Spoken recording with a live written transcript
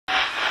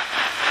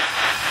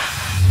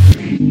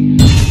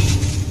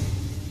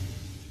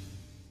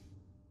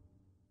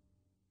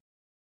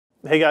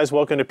Hey guys,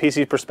 welcome to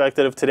PC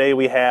Perspective. Today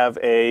we have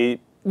a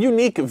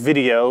unique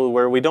video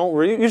where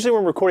usually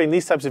when we're recording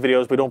these types of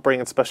videos, we don't bring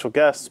in special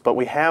guests, but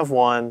we have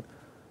one.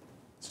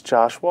 It's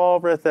Josh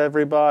Walrath,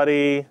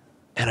 everybody.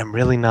 And I'm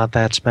really not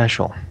that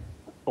special.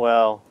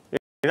 Well,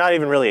 you're not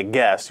even really a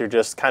guest, you're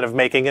just kind of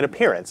making an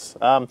appearance.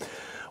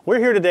 We're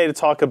here today to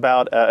talk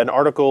about an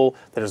article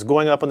that is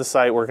going up on the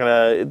site.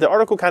 The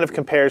article kind of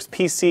compares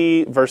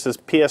PC versus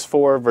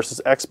PS4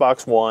 versus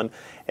Xbox One,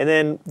 and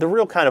then the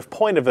real kind of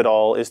point of it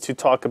all is to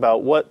talk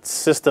about what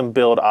system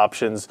build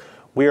options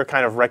we are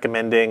kind of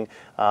recommending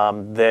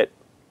that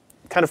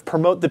kind of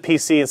promote the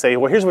PC and say,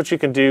 well, here's what you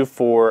can do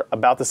for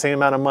about the same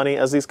amount of money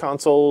as these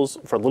consoles,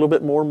 for a little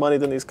bit more money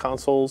than these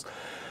consoles.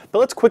 But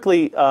let's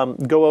quickly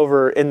go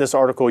over, in this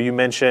article, you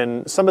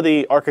mentioned some of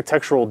the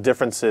architectural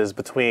differences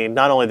between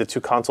not only the two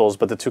consoles,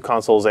 but the two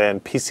consoles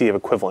and PC of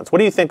equivalence. What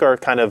do you think are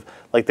kind of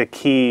like the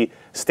key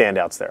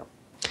standouts there?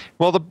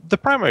 Well, the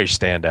primary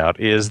standout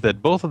is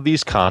that both of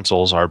these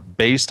consoles are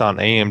based on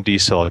AMD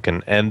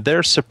silicon, and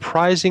they're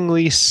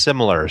surprisingly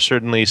similar.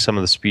 Certainly some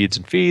of the speeds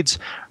and feeds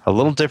are a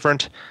little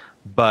different,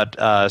 but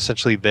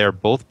essentially they're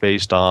both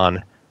based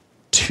on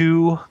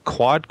two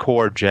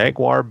quad-core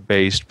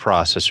Jaguar-based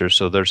processors,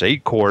 so there's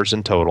 8 cores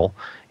in total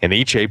in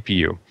each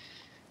APU.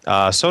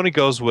 Sony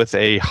goes with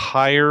a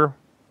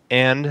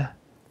higher-end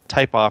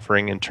type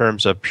offering in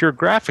terms of pure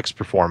graphics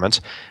performance,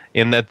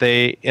 in that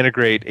they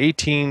integrate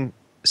 18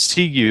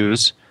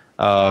 CUs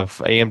of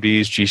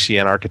AMD's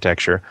GCN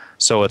architecture,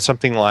 so it's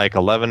something like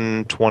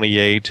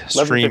 1128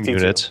 stream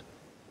units.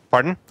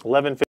 Pardon?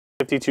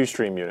 1152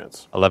 stream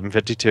units.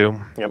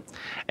 1152. Yep.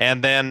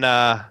 And then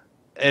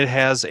it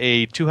has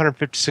a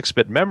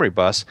 256-bit memory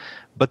bus,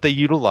 but they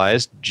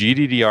utilized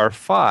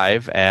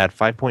GDDR5 at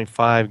 5.5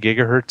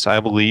 gigahertz, I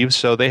believe,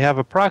 so they have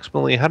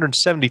approximately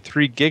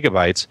 173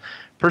 gigabytes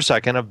per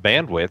second of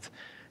bandwidth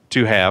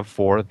to have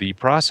for the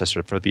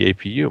processor, for the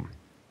APU.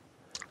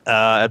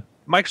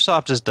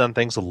 Microsoft has done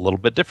things a little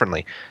bit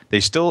differently. They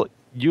still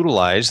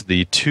utilize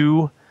the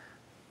two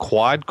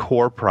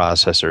quad-core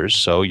processors,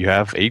 so you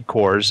have 8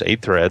 cores,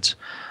 8 threads,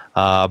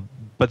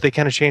 but they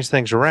kind of change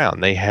things around.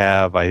 They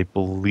have, I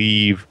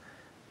believe,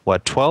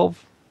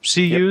 12 CUs?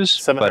 Yep,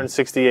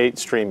 768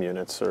 stream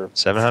units. Or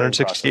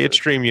 768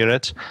 stream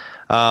units.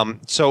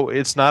 So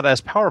it's not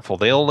as powerful.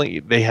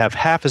 They have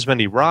half as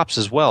many ROPs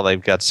as well. They've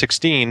got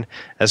 16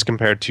 as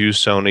compared to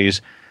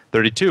Sony's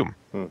 32.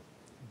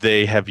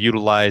 They have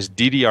utilized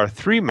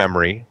DDR3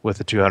 memory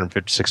with a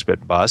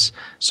 256-bit bus,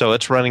 so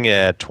it's running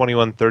at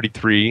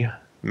 2133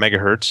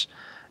 megahertz,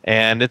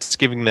 and it's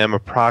giving them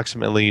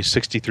approximately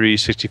 64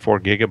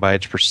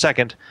 gigabytes per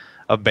second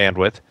of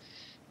bandwidth.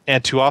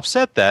 And to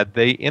offset that,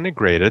 they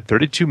integrated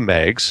 32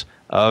 megs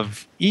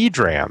of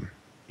EDRAM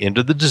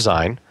into the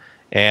design,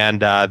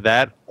 and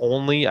that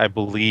only, I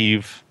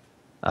believe,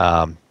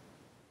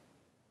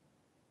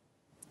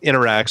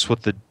 interacts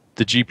with the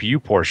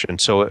GPU portion.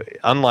 So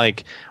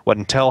unlike what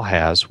Intel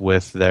has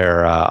with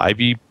their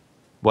Iris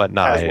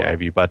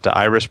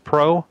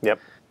Pro,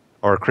 yep,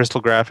 or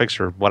Crystal Graphics,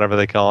 or whatever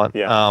they call it,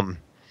 yeah.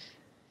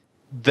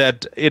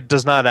 That it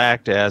does not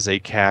act as a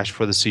cache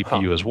for the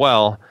CPU as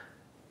well,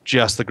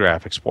 just the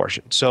graphics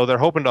portion. So they're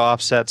hoping to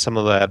offset some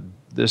of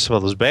those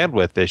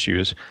bandwidth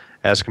issues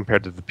as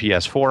compared to the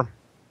PS4.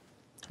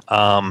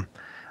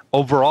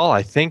 Overall,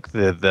 I think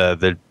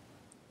the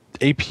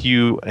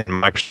APU and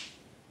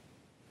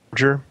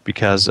Microsoft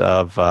because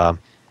of all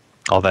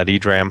that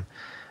EDRAM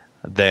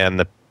than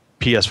the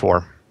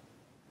PS4.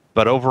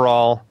 But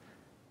overall,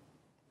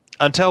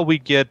 until we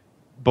get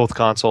both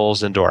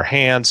consoles into our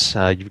hands,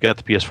 you've got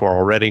the PS4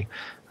 already.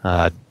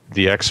 The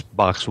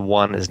Xbox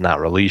One is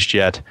not released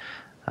yet.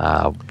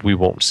 We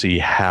won't see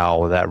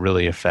how that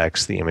really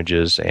affects the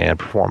images and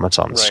performance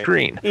on the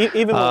screen.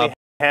 Even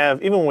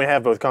when we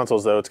have both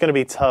consoles, though, it's going to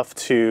be tough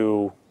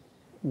to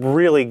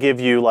really give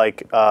you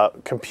like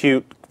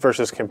compute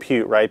versus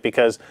compute, right?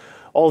 Because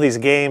all these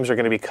games are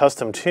going to be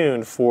custom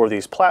tuned for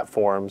these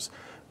platforms.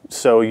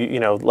 So,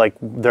 like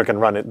they're going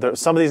to run it.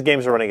 Some of these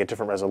games are running at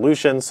different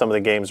resolutions. Some of the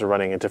games are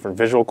running at different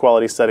visual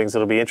quality settings.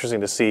 It'll be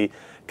interesting to see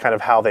kind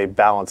of how they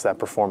balance that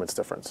performance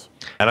difference.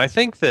 And I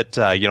think that,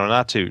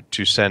 not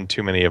to send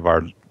too many of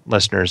our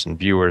listeners and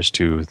viewers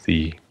to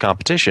the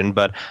competition,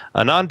 but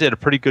Anand did a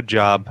pretty good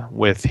job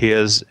with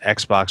his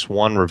Xbox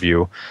One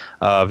review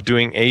of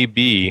doing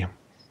A/B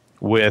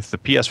with the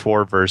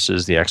PS4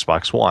 versus the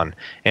Xbox One.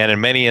 And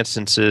in many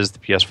instances, the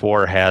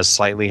PS4 has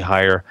slightly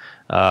higher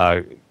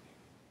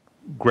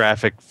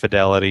graphic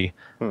fidelity.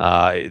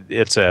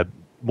 It's a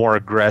more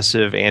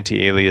aggressive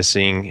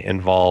anti-aliasing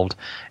involved.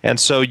 And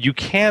so you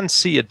can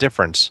see a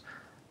difference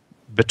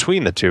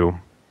between the two.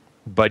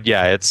 But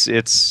yeah, it's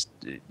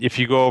if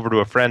you go over to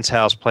a friend's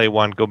house, play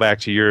one, go back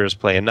to yours,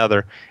 play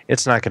another,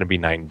 it's not going to be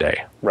night and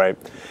day. Right.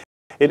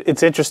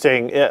 It's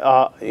interesting,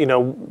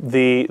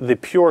 the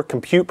pure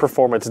compute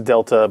performance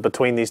delta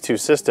between these two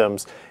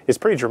systems is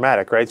pretty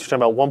dramatic, right? You're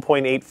talking about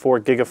 1.84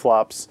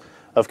 gigaflops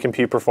of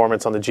compute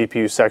performance on the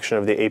GPU section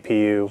of the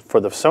APU for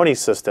the Sony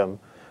system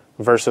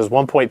versus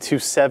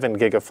 1.27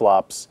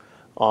 gigaflops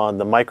on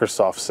the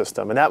Microsoft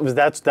system, and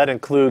that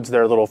includes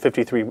their little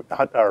 53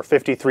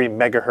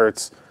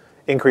 megahertz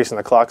increase in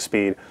the clock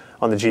speed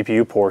on the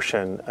GPU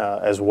portion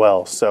as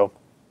well. So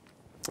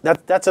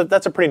that's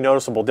a pretty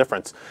noticeable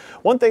difference.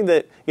 One thing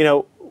that, you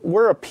know,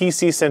 we're a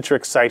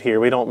PC-centric site here.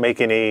 We don't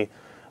make any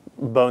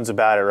bones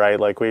about it, right?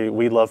 Like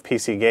we love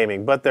PC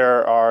gaming, but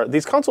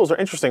these consoles are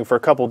interesting for a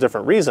couple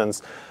different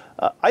reasons.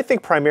 I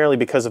think primarily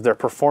because of their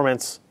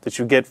performance that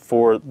you get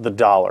for the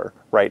dollar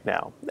right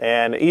now.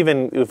 And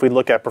even if we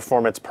look at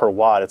performance per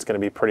watt, it's going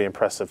to be pretty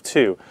impressive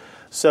too.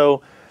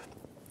 So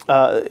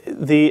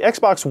the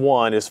Xbox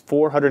One is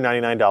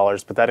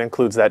 $499, but that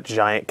includes that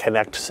giant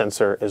Kinect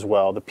sensor as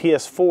well. The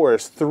PS4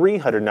 is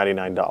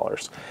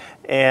 $399.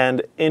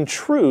 And in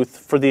truth,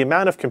 for the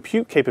amount of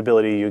compute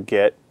capability you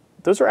get,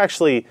 those are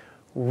actually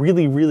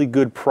really, really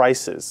good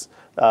prices.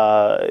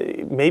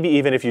 Maybe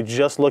even if you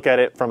just look at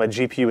it from a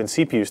GPU and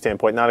CPU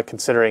standpoint, not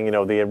considering, you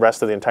know, the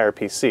rest of the entire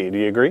PC. Do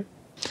you agree?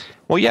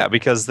 Well, yeah,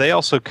 because they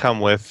also come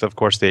with, of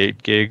course, the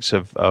 8 gigs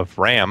of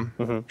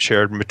RAM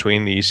shared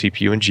between the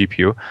CPU and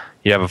GPU.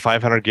 You have a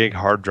 500 gig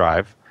hard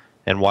drive,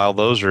 and while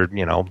those are,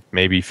 you know,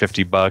 maybe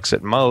 $50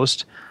 at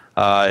most,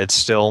 it's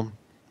still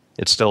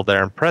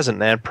there and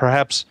present. And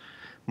perhaps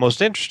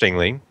most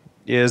interestingly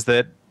is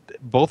that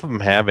both of them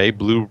have a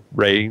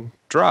Blu-ray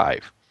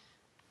drive,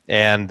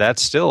 and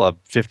that's still a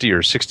 $50 or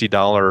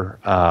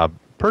 $60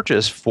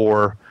 purchase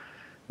for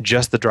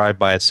just the drive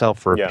by itself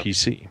for a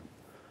PC.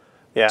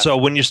 Yeah. So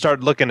when you start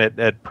looking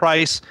at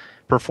price,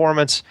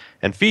 performance,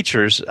 and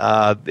features,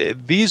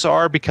 these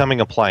are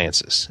becoming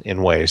appliances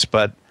in ways.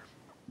 But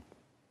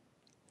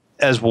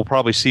as we'll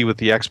probably see with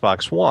the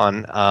Xbox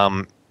One,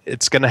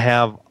 it's going to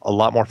have a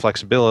lot more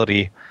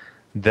flexibility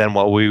than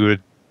what we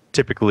would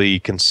typically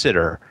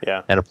consider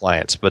an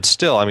appliance. But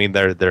still, I mean,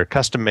 they're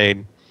custom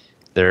made.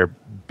 They're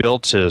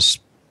built to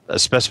a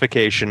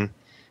specification.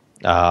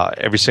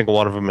 Every single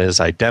one of them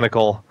is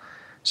identical.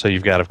 So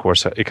you've got, of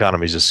course,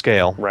 economies of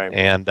scale. Right.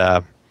 And, you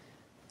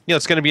know,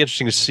 it's going to be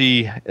interesting to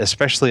see,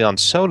 especially on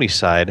Sony's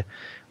side,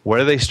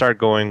 where they start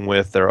going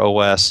with their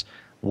OS,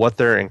 what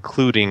they're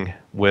including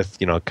with,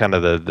 you know, kind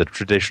of the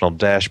traditional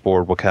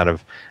dashboard, what kind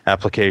of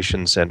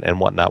applications and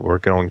whatnot we're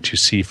going to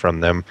see from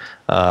them,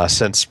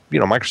 since, you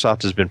know,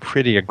 Microsoft has been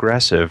pretty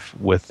aggressive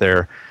with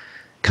their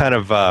kind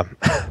of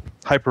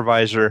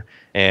hypervisor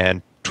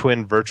and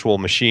twin virtual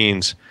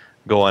machines,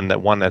 going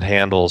that one that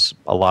handles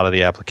a lot of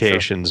the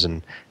applications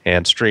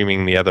and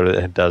streaming, the other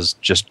that does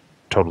just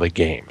totally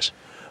games.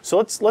 So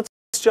let's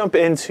jump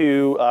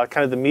into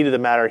kind of the meat of the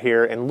matter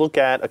here and look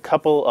at a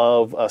couple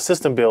of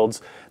system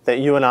builds that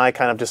you and I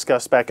kind of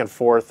discussed back and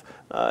forth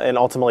and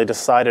ultimately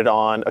decided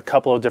on a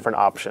couple of different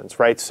options,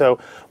 right? So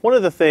one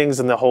of the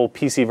things in the whole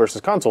PC versus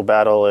console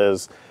battle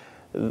is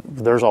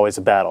there's always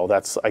a battle.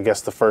 That's, I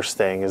guess, the first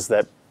thing, is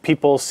that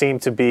people seem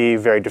to be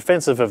very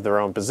defensive of their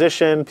own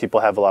position. People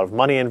have a lot of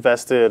money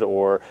invested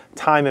or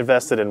time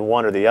invested in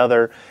one or the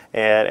other.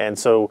 And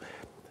so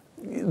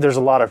there's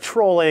a lot of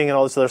trolling and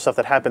all this other stuff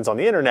that happens on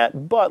the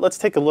internet. But let's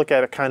take a look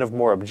at it kind of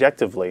more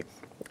objectively.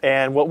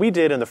 And what we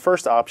did in the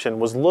first option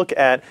was look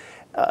at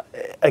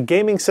a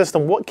gaming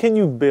system. What can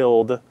you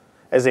build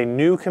as a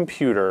new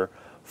computer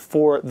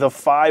for the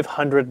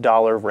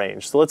 $500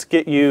 range? So let's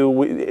get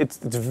you, it's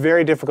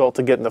very difficult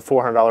to get in the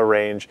 $400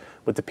 range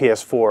with the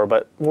PS4,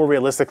 but more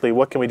realistically,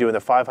 what can we do in the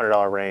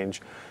 $500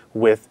 range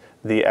with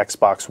the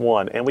Xbox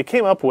One? And we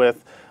came up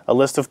with a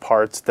list of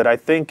parts that I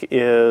think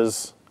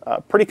is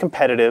pretty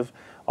competitive,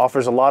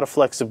 offers a lot of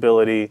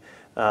flexibility,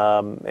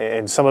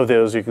 and some of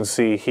those you can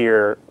see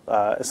here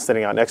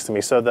sitting out next to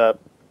me. So the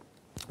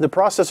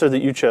processor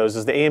that you chose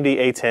is the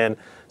AMD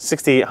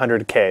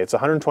A10-6800K. It's a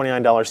 $129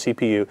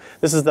 CPU.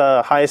 This is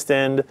the highest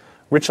end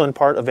Richland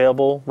part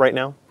available right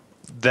now?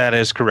 That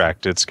is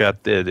correct. It's the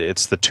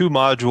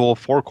 2-module,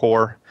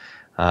 4-core.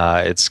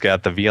 It's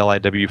got the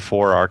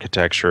VLIW4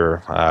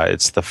 architecture.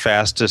 It's the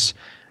fastest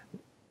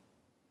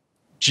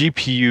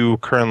GPU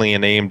currently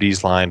in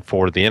AMD's line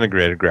for the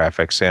integrated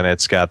graphics, and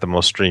it's got the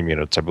most stream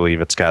units. I believe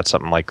it's got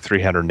something like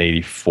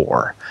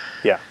 384.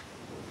 Yeah, I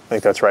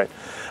think that's right.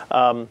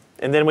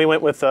 And then we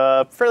went with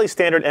a fairly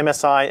standard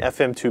MSI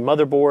FM2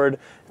 motherboard.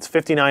 It's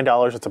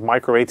 $59. It's a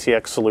micro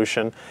ATX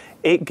solution.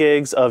 8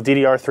 gigs of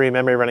DDR3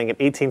 memory running at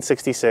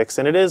 1866.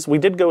 And we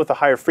did go with a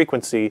higher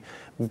frequency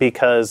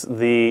because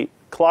the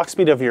clock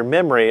speed of your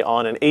memory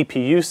on an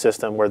APU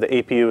system, where the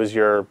APU is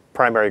your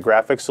primary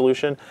graphics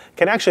solution,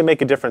 can actually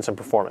make a difference in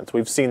performance.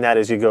 We've seen that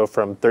as you go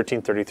from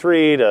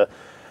 1333 to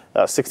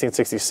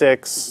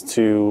 1666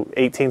 to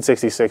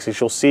 1866.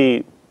 You'll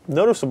see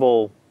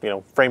noticeable,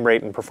 frame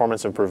rate and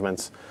performance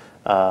improvements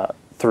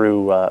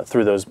through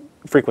those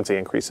frequency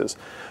increases.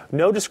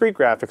 No discrete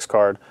graphics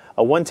card,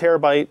 a 1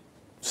 terabyte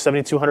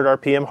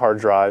 7200 RPM hard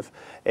drive,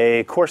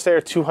 a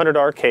Corsair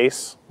 200R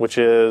case, which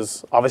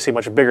is obviously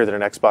much bigger than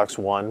an Xbox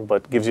One,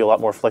 but gives you a lot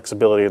more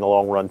flexibility in the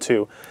long run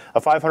too.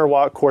 A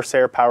 500-watt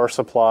Corsair power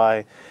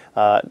supply,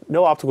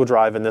 no optical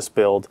drive in this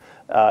build,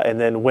 and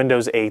then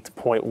Windows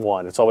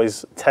 8.1. It's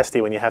always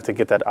testy when you have to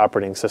get that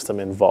operating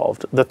system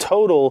involved. The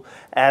total,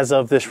 as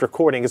of this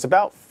recording, is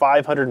about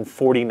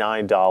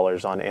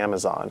 $549 on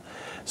Amazon.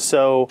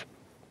 So,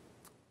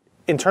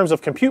 in terms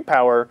of compute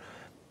power,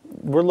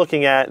 we're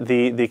looking at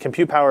the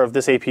compute power of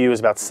this APU is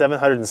about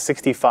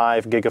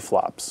 765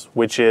 gigaflops,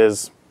 which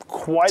is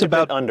quite a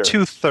bit under. It's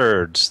about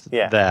two-thirds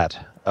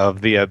that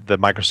of the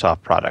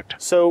Microsoft product.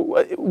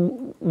 So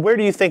where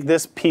do you think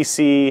this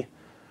PC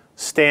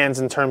stands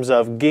in terms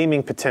of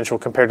gaming potential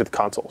compared to the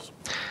consoles?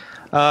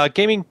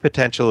 Gaming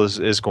potential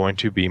is going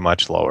to be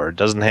much lower. It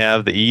doesn't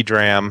have the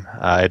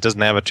eDRAM. It doesn't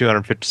have a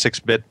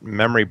 256-bit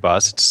memory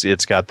bus.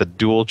 It's got the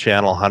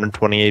dual-channel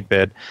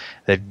 128-bit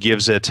that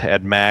gives it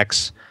at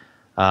max.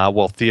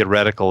 Well,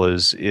 theoretical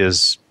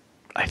is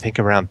I think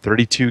around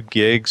 32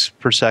 gigs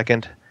per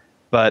second,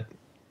 but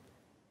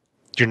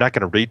you're not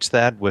going to reach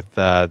that with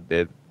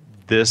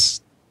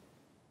this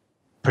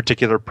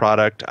particular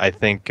product. I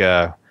think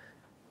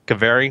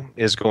Kaveri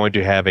is going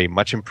to have a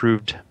much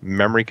improved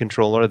memory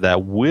controller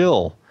that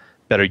will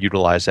better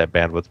utilize that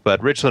bandwidth,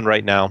 but Richland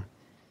right now,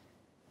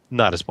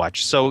 not as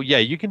much. So yeah,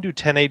 you can do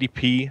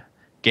 1080p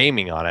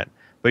gaming on it,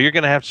 but you're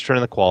going to have to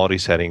turn the quality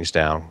settings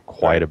down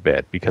quite a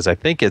bit because I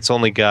think it's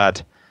only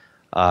got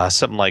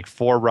something like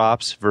 4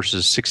 ROPS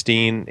versus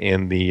 16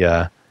 in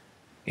the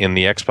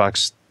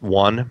Xbox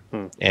One,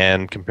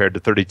 and compared to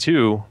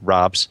 32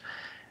 ROPS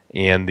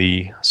in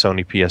the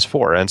Sony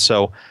PS4. And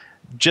so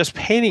just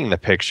painting the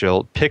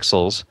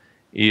pixels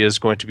is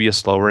going to be a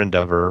slower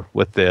endeavor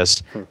with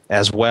this,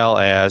 as well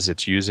as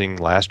it's using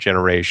last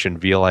generation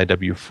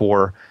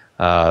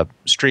VLIW4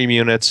 stream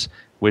units,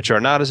 which are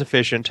not as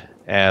efficient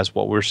as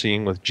what we're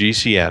seeing with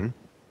GCN.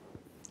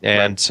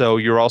 And so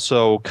you're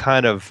also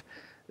kind of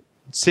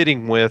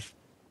sitting with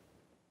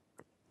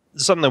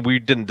something that we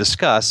didn't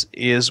discuss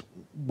is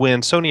when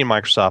Sony and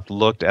Microsoft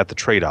looked at the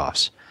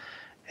trade-offs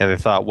and they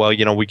thought, well,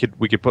 you know, we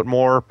could put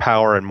more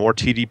power and more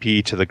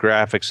TDP to the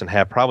graphics and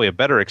have probably a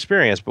better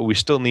experience, but we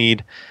still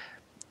need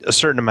a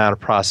certain amount of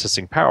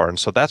processing power. And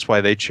so that's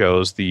why they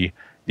chose the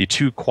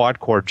 2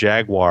 quad-core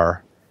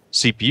Jaguar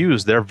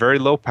CPUs. They're very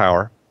low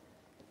power.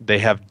 They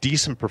have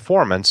decent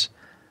performance,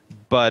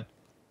 but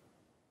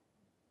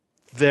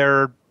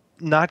they're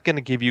not going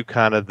to give you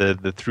kind of the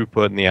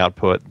throughput and the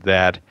output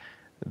that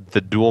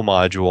the dual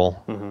module,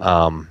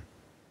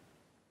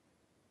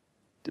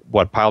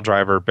 pile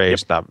driver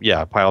based,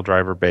 pile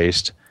driver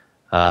based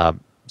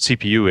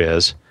CPU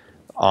is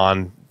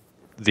on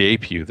the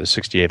APU, the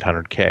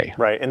 6800K.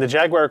 Right, and the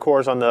Jaguar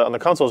cores on the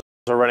consoles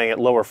are running at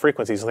lower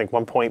frequencies. I think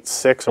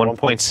 1.6 or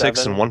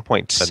 1.6 and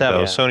 1.7.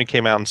 Yeah. Sony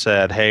came out and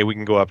said, hey, we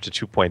can go up to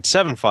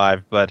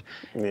 2.75, but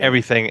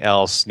everything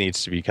else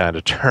needs to be kind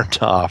of turned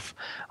off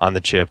on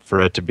the chip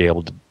for it to be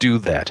able to do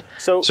that.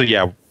 So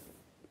yeah.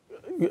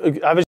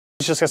 I was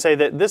just going to say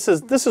that this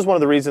is one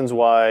of the reasons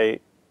why,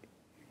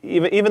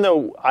 even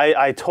though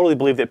I totally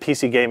believe that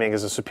PC gaming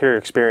is a superior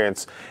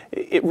experience,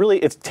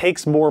 it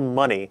takes more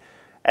money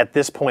at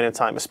this point in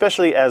time,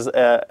 especially as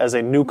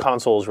a new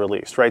console is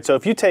released, right? So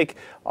if you take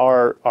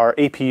our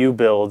APU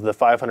build, the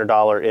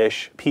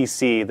 $500-ish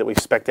PC that we've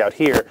spec'd out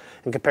here,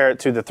 and compare it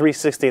to the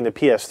 360 and the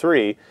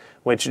PS3,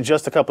 which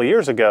just a couple of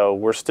years ago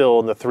were still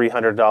in the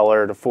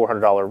 $300 to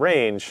 $400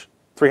 range,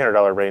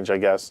 $300 range, I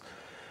guess,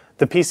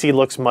 the PC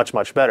looks much,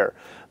 much better.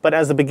 But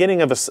as the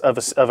beginning of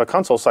a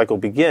console cycle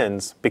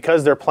begins,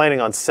 because they're planning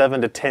on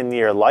 7 to 10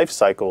 year life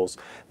cycles,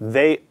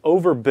 they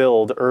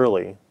overbuild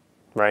early,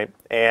 right?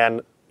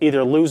 And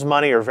either lose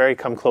money or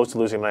come close to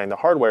losing money in the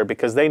hardware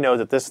because they know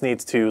that this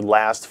needs to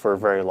last for a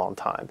very long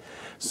time.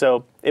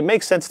 So it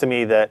makes sense to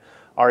me that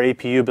our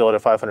APU build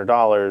at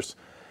 $500,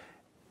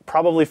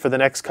 probably for the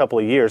next couple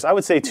of years, I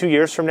would say 2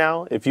 years from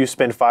now, if you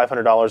spend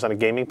 $500 on a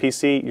gaming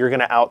PC, you're going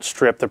to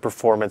outstrip the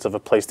performance of a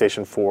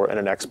PlayStation 4 and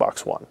an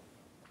Xbox One,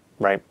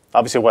 right?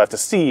 Obviously, we'll have to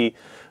see,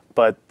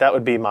 but that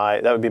would be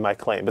my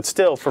claim. But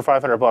still, for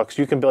 $500,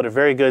 you can build a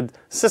very good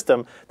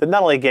system that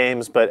not only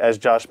games, but as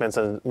Josh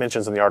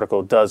mentions in the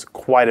article, does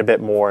quite a bit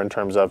more in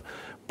terms of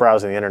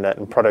browsing the internet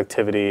and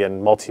productivity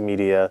and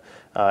multimedia,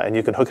 and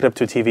you can hook it up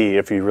to a TV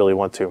if you really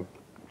want to.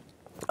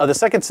 The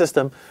second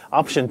system,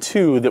 option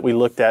 2 that we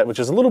looked at, which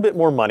is a little bit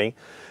more money,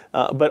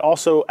 but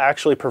also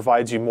actually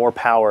provides you more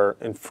power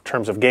in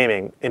terms of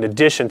gaming, in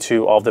addition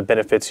to all the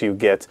benefits you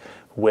get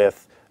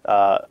with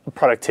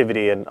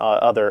productivity and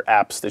other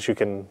apps that you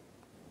can,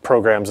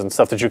 programs and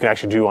stuff that you can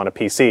actually do on a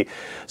PC.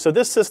 So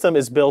this system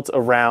is built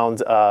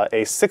around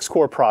a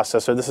 6-core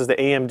processor. This is the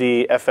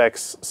AMD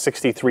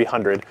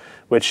FX-6300,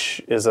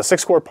 which is a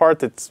 6-core part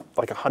that's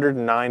like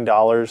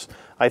 $109,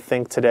 I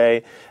think,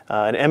 today.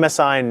 An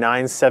MSI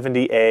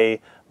 970A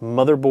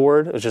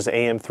motherboard, which is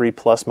AM3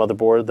 Plus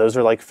motherboard. Those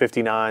are like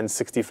 $59,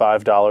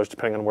 $65,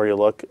 depending on where you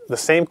look. The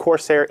same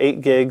Corsair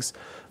 8 gigs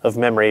of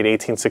memory at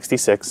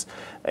 1866.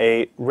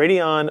 A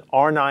Radeon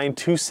R9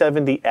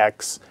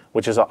 270X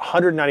which is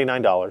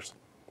 $199.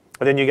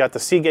 And then you got the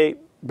Seagate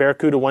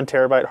Barracuda 1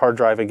 terabyte hard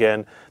drive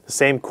again, the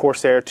same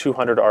Corsair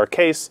 200R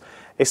case,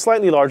 a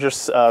slightly larger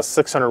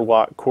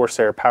 600-watt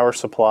Corsair power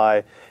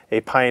supply,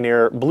 a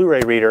Pioneer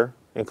Blu-ray reader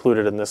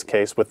included in this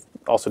case, with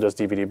also does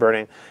DVD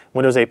burning,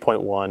 Windows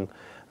 8.1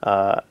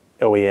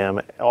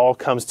 OEM. All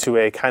comes to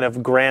a kind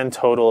of grand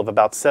total of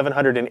about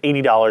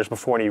 $780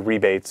 before any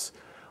rebates,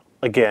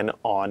 again,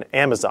 on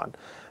Amazon.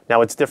 Now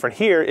what's different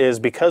here is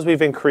because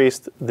we've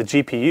increased the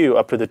GPU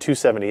up to the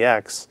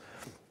 270X,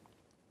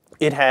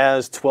 it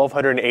has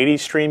 1,280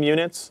 stream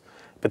units,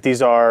 but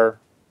these are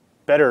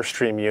better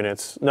stream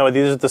units. No,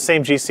 these are the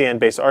same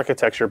GCN-based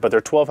architecture, but there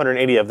are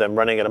 1,280 of them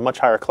running at a much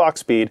higher clock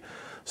speed.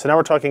 So now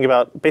we're talking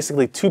about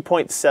basically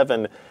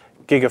 2.7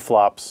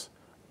 gigaflops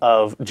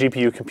of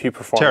GPU compute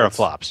performance.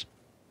 Teraflops.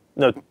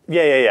 No,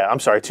 yeah. I'm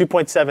sorry,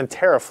 2.7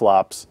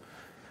 teraflops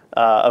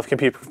of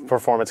compute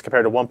performance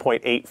compared to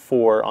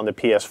 1.84 on the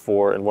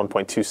PS4 and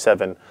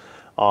 1.27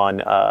 on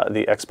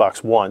the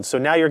Xbox One. So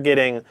now you're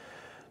getting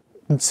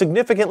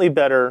significantly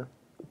better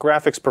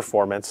graphics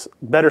performance,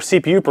 better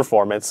CPU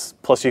performance,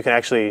 plus you can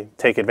actually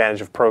take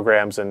advantage of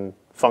programs and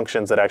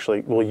functions that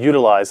actually will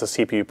utilize the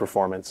CPU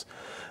performance.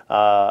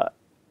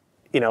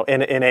 You know,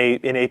 in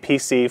a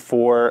PC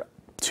for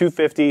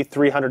 $250,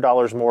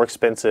 $300 more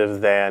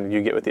expensive than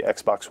you get with the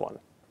Xbox One.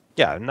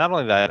 Yeah, not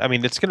only that, I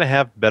mean, it's going to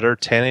have better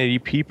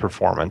 1080p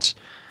performance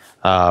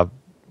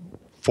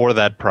for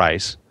that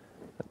price.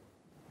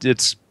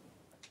 It's,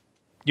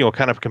 you know,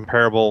 kind of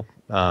comparable,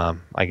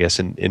 I guess,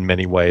 in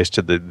many ways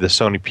to the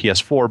Sony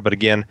PS4. But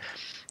again,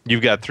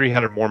 you've got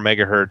 300 more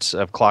megahertz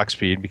of clock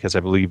speed because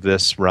I believe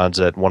this runs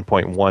at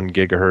 1.1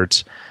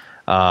 gigahertz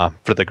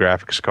for the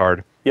graphics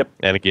card. Yep.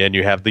 And again,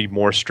 you have the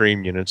more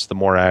stream units, the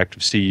more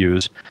active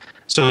CUs.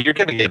 So you're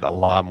going to get a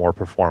lot more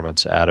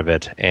performance out of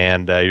it,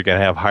 and you're going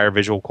to have higher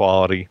visual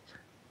quality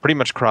pretty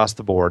much across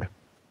the board.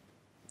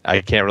 I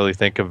can't really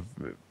think of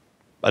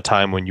a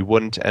time when you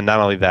wouldn't, and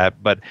not only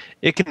that, but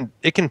it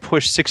can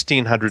push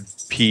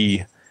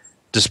 1600p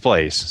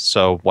displays.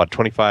 So what,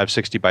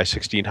 2560 by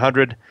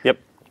 1600? Yep.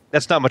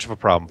 That's not much of a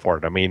problem for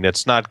it. I mean,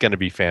 it's not going to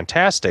be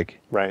fantastic.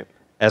 Right.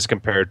 As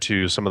compared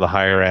to some of the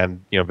higher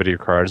end, you know, video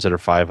cards that are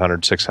 $500,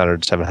 $600,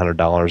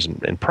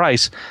 $700 in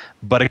price,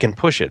 but it can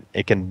push it.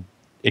 It can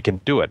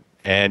do it,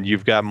 and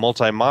you've got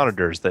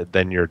multi-monitors that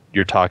then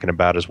you're talking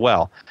about as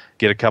well.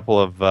 Get a couple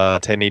of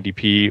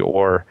 1080p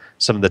or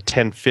some of the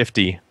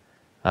 1050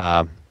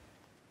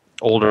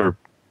 older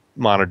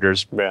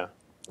monitors, yeah,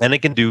 and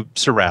it can do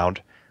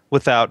surround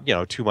without, you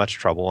know, too much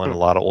trouble. And a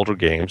lot of older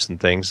games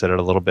and things that are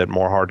a little bit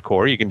more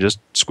hardcore, you can just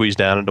squeeze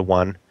down into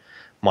one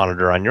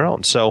monitor on your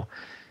own. So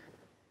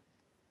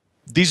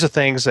these are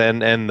things,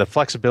 and the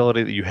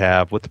flexibility that you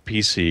have with the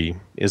PC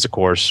is, of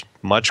course,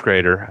 much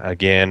greater.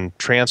 Again,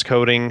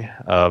 transcoding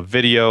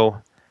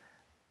video,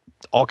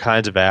 all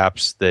kinds of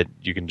apps that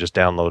you can just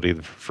download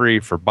either for free,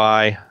 for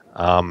buy.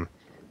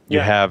 You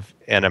have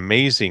an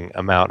amazing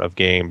amount of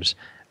games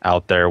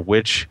out there,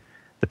 which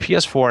the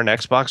PS4 and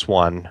Xbox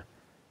One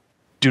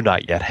do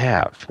not yet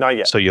have. Not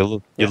yet. So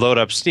you load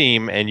up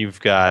Steam, and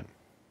you've got,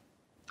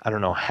 I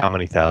don't know how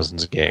many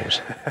thousands of games.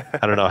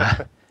 I don't know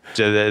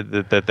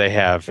that they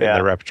have in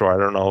their repertoire. I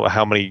don't know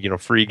how many, you know,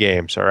 free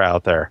games are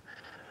out there.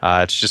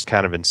 It's just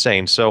kind of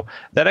insane. So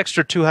that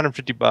extra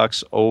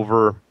 $250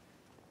 over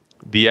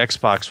the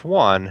Xbox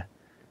One,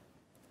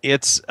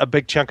 it's a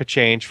big chunk of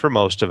change for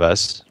most of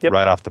us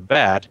right off the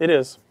bat. It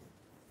is.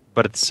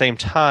 But at the same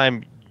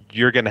time,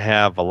 you're going to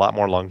have a lot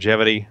more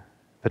longevity,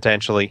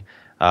 potentially.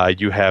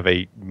 You have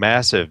a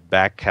massive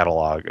back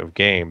catalog of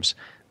games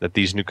that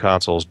these new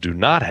consoles do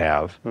not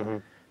have. Mm-hmm.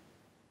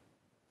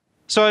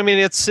 So, I mean,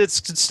 it's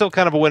still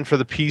kind of a win for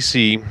the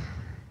PC.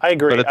 I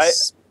agree.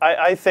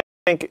 I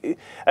think,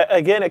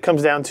 again, it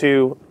comes down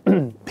to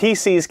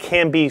PCs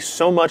can be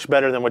so much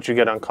better than what you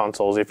get on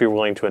consoles if you're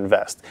willing to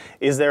invest.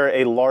 Is there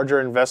a larger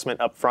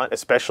investment up front,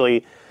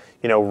 especially,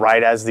 you know,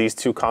 right as these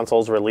two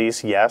consoles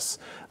release? Yes.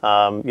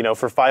 You know,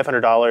 for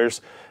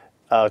 $500,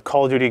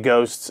 Call of Duty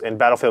Ghosts and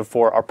Battlefield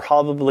 4 are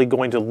probably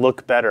going to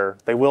look better.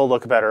 They will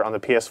look better on the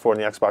PS4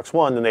 and the Xbox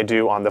One than they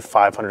do on the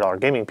 $500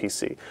 gaming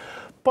PC.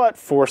 But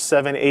for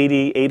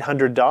 $780,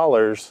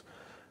 $800,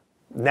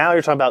 now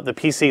you're talking about the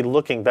PC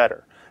looking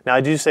better. Now,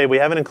 I do say we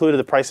haven't included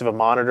the price of a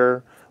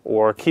monitor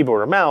or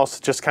keyboard or mouse,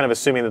 just kind of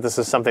assuming that this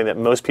is something that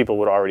most people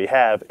would already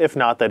have. If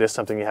not, that is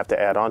something you have to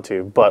add on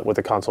to. But with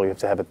a console, you have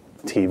to have a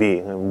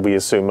TV, and we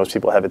assume most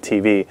people have a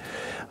TV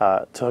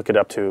to hook it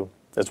up to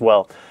as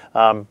well.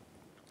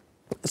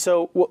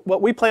 So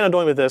what we plan on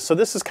doing with this, so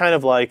this is kind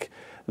of like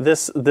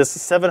this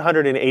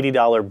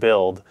 $780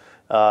 build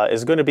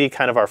is going to be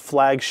kind of our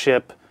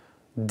flagship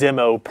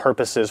demo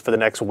purposes for the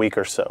next week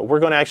or so. We're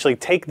going to actually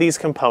take these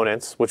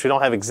components, which we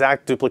don't have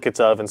exact duplicates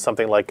of in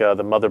something like the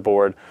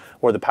motherboard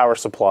or the power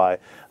supply,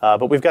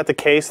 but we've got the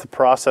case, the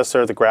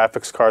processor, the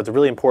graphics card, the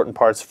really important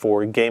parts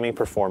for gaming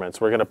performance.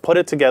 We're going to put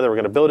it together, we're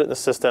going to build it in the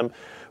system,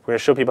 we're going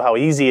to show people how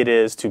easy it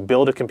is to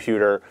build a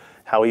computer,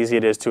 how easy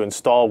it is to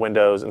install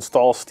Windows,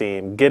 install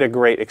Steam, get a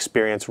great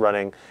experience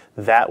running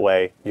that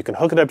way. You can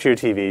hook it up to your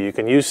TV, you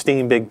can use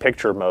Steam Big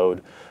Picture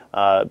mode,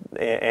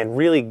 and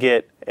really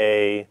get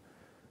a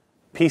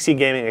PC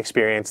gaming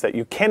experience that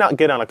you cannot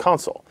get on a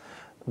console.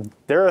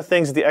 There are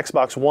things the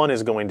Xbox One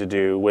is going to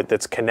do with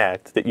its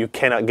Kinect that you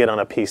cannot get on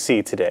a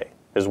PC today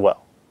as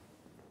well.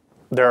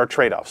 There are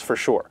trade-offs for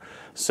sure.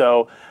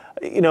 So,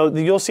 you know,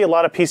 you'll see a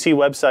lot of PC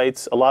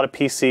websites, a lot of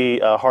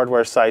PC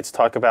hardware sites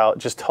talk about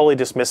just totally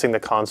dismissing the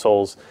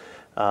consoles.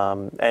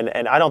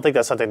 And I don't think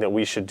that's something that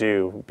we should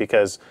do,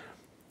 because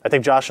I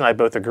think Josh and I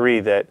both agree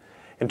that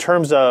in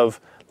terms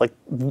of like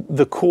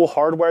the cool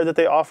hardware that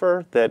they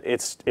offer, that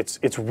it's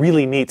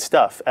really neat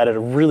stuff at a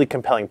really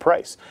compelling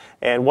price.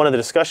 And one of the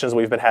discussions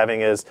we've been having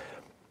is,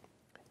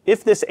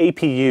 if this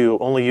APU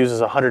only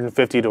uses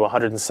 150 to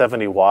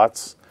 170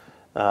 watts,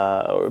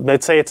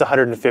 let's say it's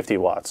 150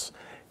 watts,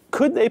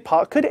 could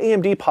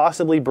AMD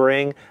possibly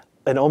bring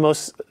an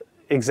almost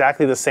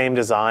exactly the same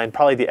design,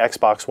 probably the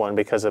Xbox One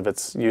because of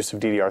its use of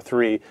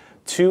DDR3,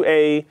 to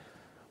a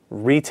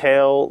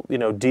retail, you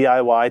know,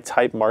 DIY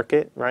type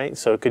market, right?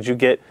 So could you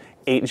get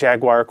 8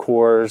 Jaguar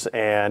cores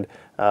and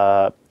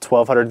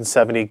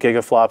 1270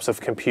 gigaflops of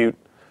compute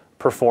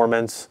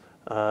performance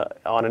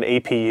on an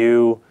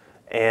APU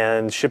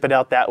and ship it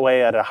out that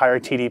way at a higher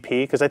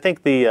TDP? Because I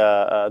think the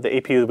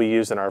APU that we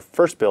used in our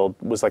first build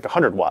was like a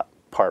 100-watt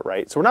part,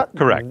 right? So we're not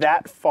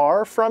that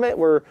far from it.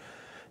 We're,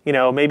 you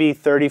know, maybe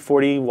 30,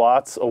 40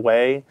 watts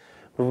away. It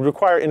would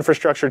require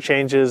infrastructure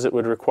changes. It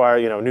would require,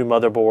 you know, new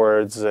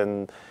motherboards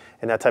and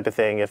that type of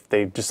thing if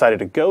they decided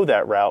to go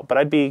that route. But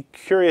I'd be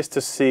curious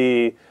to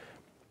see,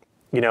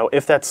 you know,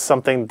 if that's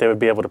something they would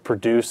be able to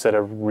produce at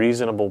a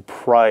reasonable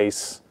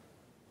price,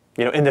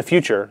 you know, in the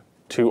future,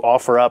 to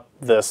offer up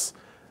this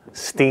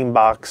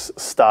Steambox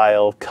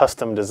style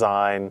custom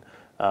design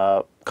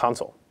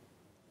console.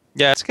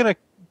 Yeah, it's going to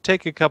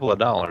take a couple of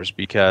dollars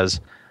because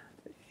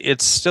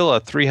it's still a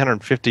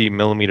 350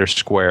 millimeter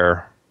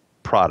square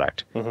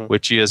product,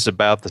 which is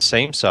about the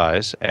same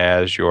size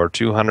as your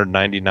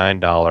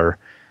 $299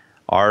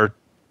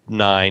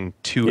 R9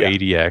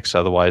 280X,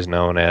 otherwise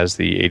known as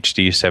the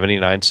HD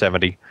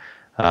 7970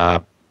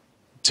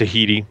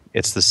 Tahiti.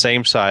 It's the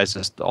same size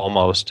as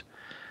almost.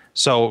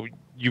 So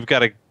you've got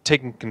to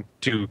take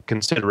into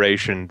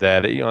consideration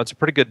that, you know, it's a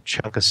pretty good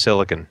chunk of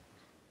silicon.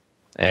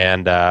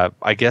 And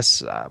I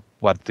guess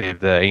what the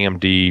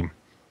AMD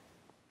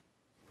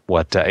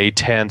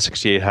A10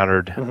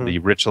 6800, the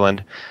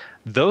Richland,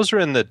 those are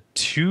in the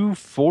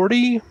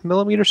 240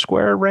 millimeter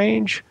square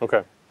range.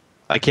 Okay.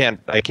 I can't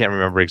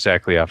remember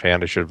exactly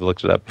offhand. I should have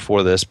looked it up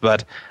before this,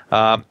 but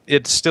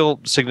it's still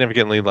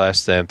significantly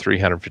less than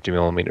 350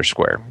 millimeter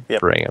square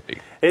for AMD.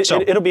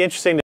 It'll be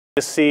interesting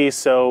to see.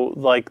 So,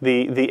 like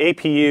the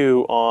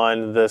APU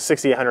on the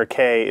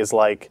 6800K is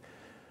like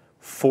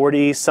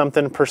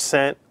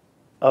 40-something%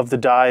 of the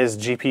die is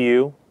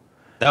GPU.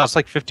 No, it's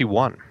like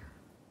 51.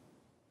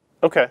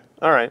 Okay,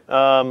 all right.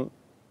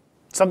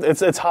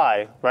 It's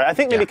high, right? I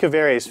think maybe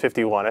Kaveri is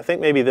 51. I think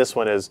maybe this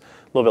one is a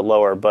little bit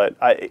lower, but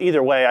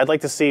either way, I'd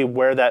like to see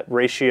where that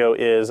ratio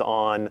is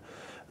on,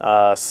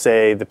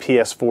 say, the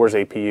PS4's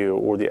APU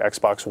or the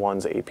Xbox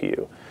One's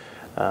APU,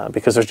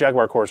 because those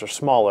Jaguar cores are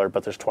smaller,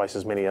 but there's twice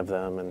as many of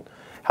them, and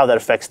how that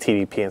affects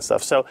TDP and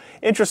stuff. So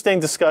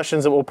interesting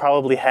discussions that we'll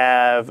probably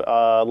have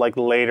like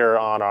later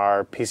on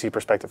our PC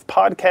Perspective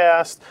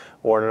podcast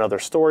or in another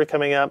story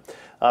coming up.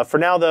 For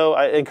now, though,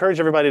 I encourage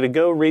everybody to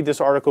go read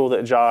this article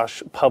that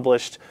Josh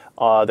published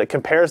that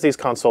compares these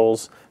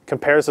consoles,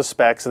 compares the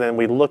specs, and then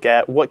we look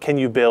at what can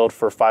you build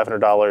for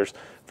 $500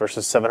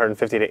 versus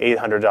 $750 to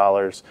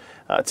 $800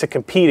 to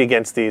compete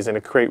against these and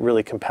to create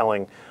really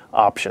compelling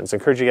options. I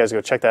encourage you guys to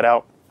go check that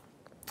out.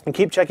 And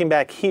keep checking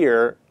back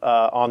here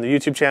on the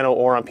YouTube channel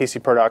or on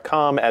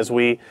PCPro.com as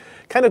we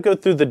kind of go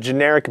through the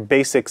generic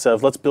basics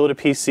of let's build a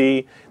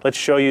PC, let's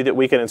show you that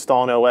we can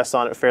install an OS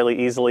on it fairly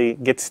easily,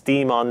 get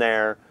Steam on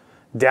there,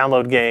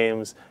 download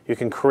games. You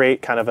can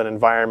create kind of an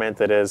environment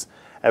that is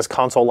as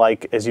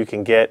console-like as you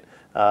can get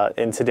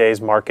in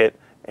today's market,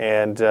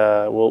 and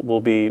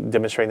we'll be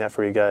demonstrating that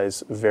for you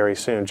guys very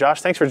soon.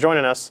 Josh, thanks for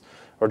joining us,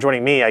 or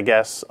joining me, I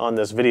guess, on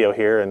this video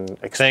here and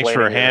explaining. Thanks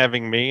for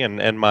having me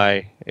and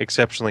my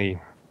exceptionally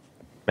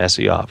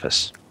messy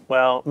office.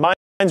 Well,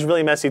 mine's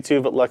really messy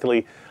too, but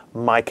luckily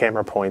my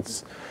camera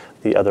points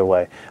the other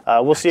way.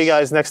 We'll see you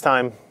guys next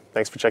time.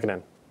 Thanks for checking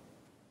in.